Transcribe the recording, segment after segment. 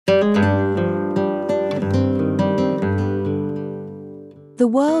The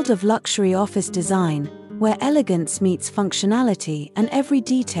world of luxury office design, where elegance meets functionality and every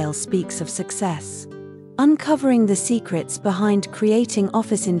detail speaks of success. Uncovering the secrets behind creating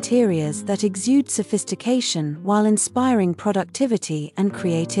office interiors that exude sophistication while inspiring productivity and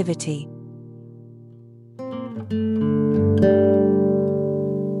creativity.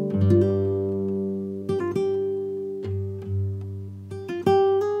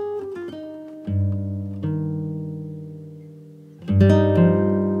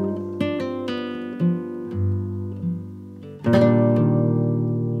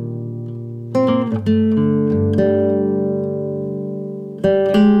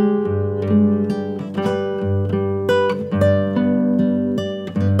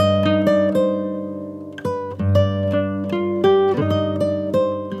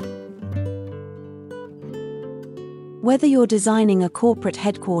 Whether you're designing a corporate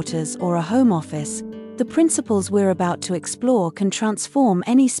headquarters or a home office, the principles we're about to explore can transform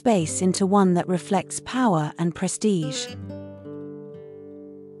any space into one that reflects power and prestige.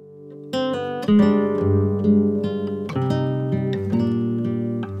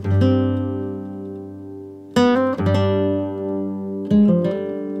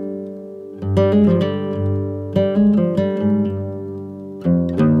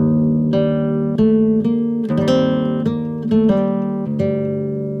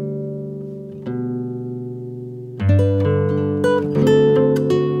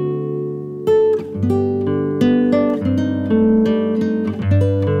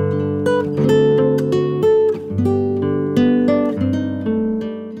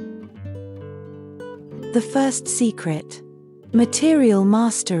 The first secret: material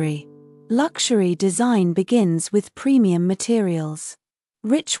mastery. Luxury design begins with premium materials.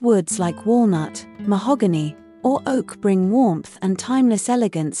 Rich woods like walnut, mahogany, or oak bring warmth and timeless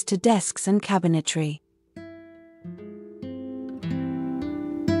elegance to desks and cabinetry.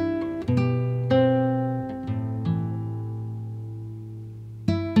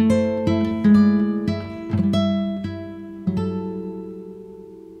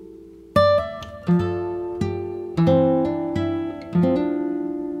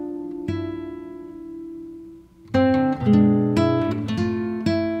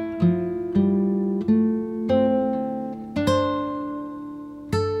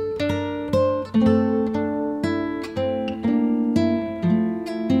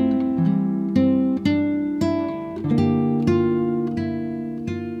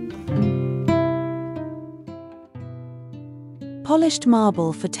 Polished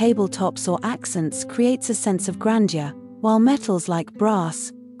marble for tabletops or accents creates a sense of grandeur, while metals like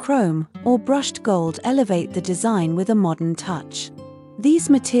brass, chrome, or brushed gold elevate the design with a modern touch. These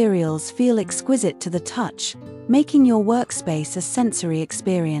materials feel exquisite to the touch, making your workspace a sensory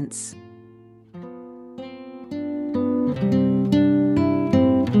experience.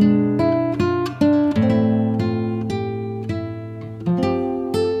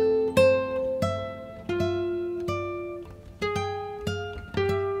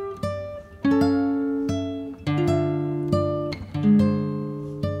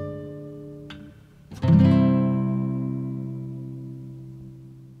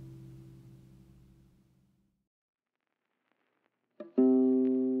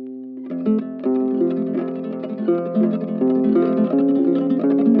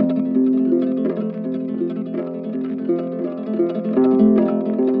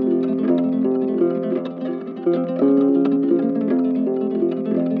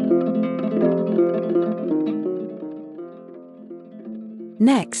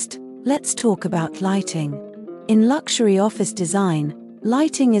 Next, let's talk about lighting. In luxury office design,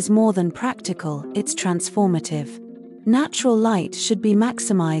 lighting is more than practical, it's transformative. Natural light should be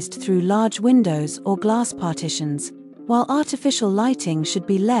maximized through large windows or glass partitions, while artificial lighting should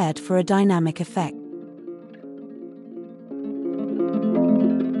be layered for a dynamic effect.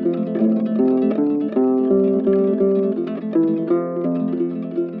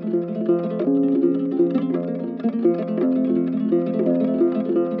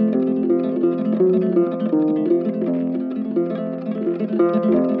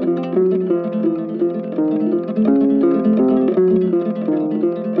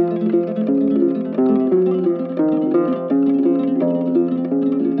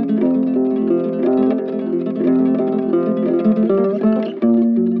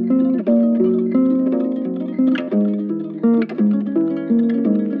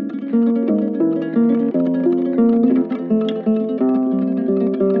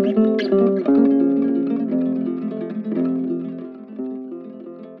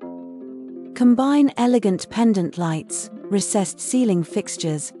 Combine elegant pendant lights, recessed ceiling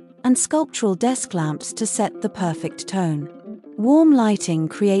fixtures, and sculptural desk lamps to set the perfect tone. Warm lighting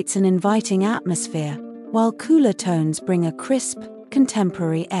creates an inviting atmosphere, while cooler tones bring a crisp,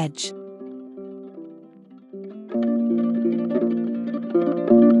 contemporary edge.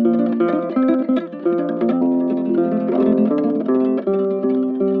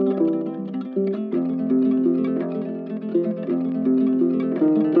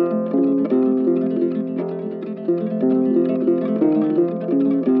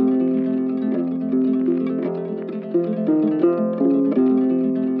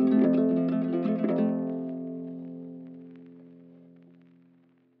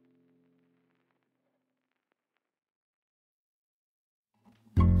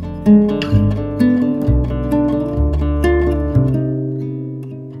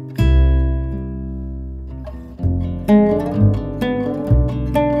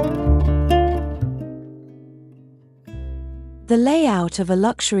 The layout of a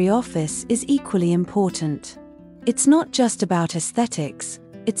luxury office is equally important. It's not just about aesthetics,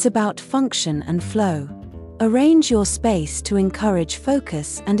 it's about function and flow. Arrange your space to encourage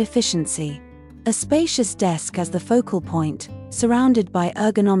focus and efficiency. A spacious desk as the focal point, surrounded by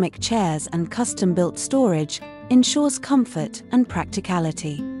ergonomic chairs and custom-built storage, ensures comfort and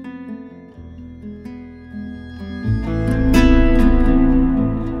practicality.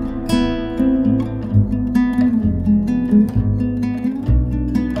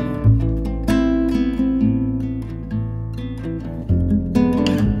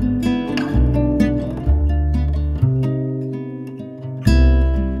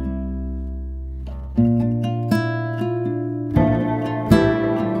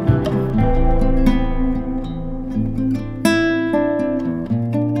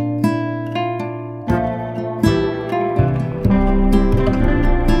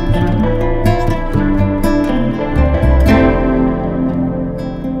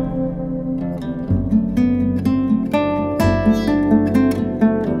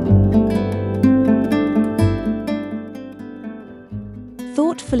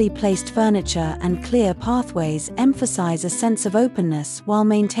 Thoughtfully placed furniture and clear pathways emphasize a sense of openness while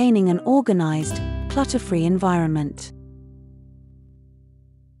maintaining an organized, clutter-free environment.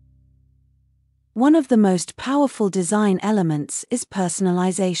 One of the most powerful design elements is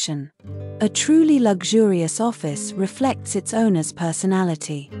personalization. A truly luxurious office reflects its owner's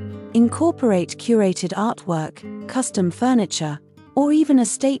personality. Incorporate curated artwork, custom furniture, or even a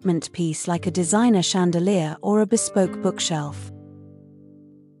statement piece like a designer chandelier or a bespoke bookshelf.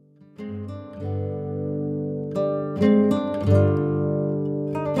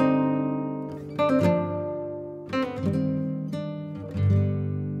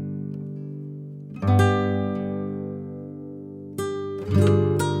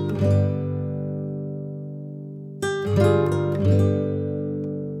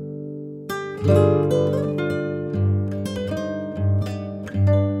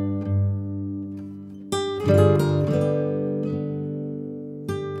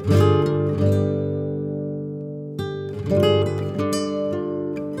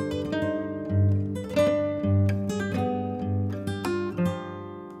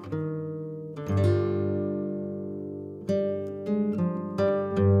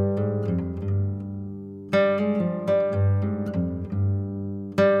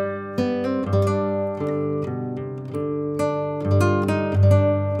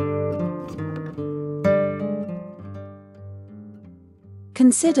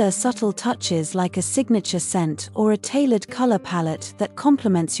 Consider subtle touches like a signature scent or a tailored color palette that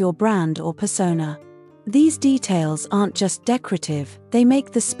complements your brand or persona. These details aren't just decorative, they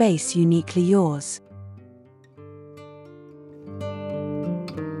make the space uniquely yours.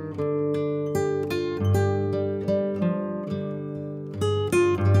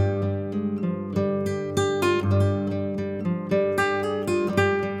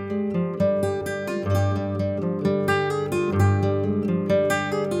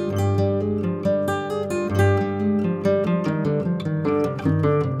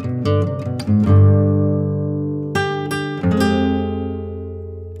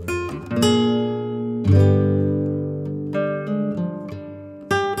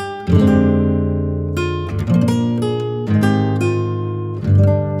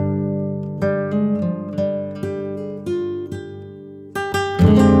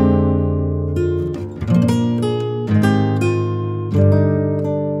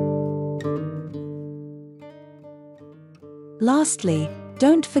 Lastly,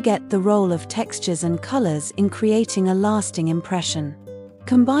 don't forget the role of textures and colors in creating a lasting impression.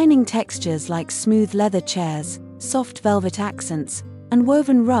 Combining textures like smooth leather chairs, soft velvet accents, and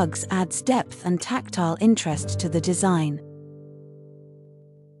woven rugs adds depth and tactile interest to the design.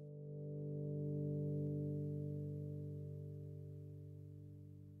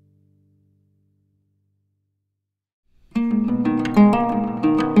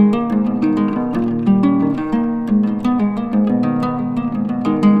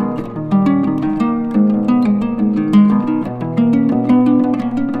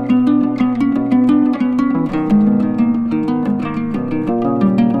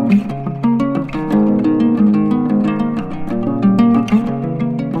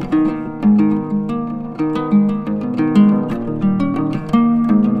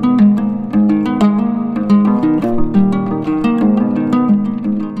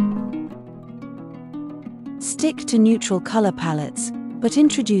 to neutral color palettes, but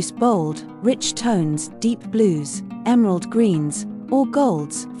introduce bold, rich tones, deep blues, emerald greens, or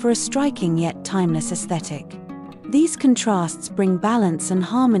golds for a striking yet timeless aesthetic. These contrasts bring balance and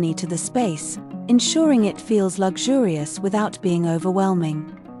harmony to the space, ensuring it feels luxurious without being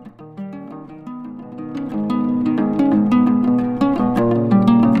overwhelming.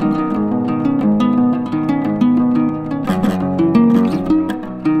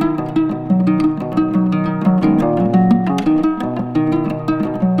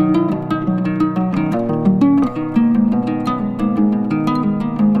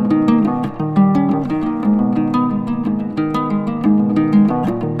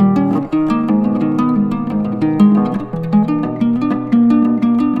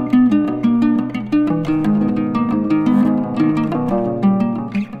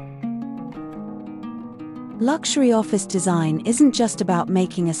 Luxury office design isn't just about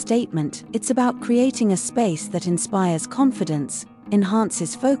making a statement, it's about creating a space that inspires confidence,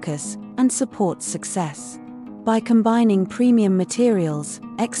 enhances focus, and supports success. By combining premium materials,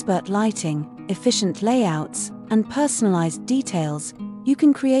 expert lighting, efficient layouts, and personalized details, you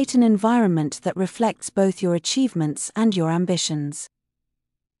can create an environment that reflects both your achievements and your ambitions.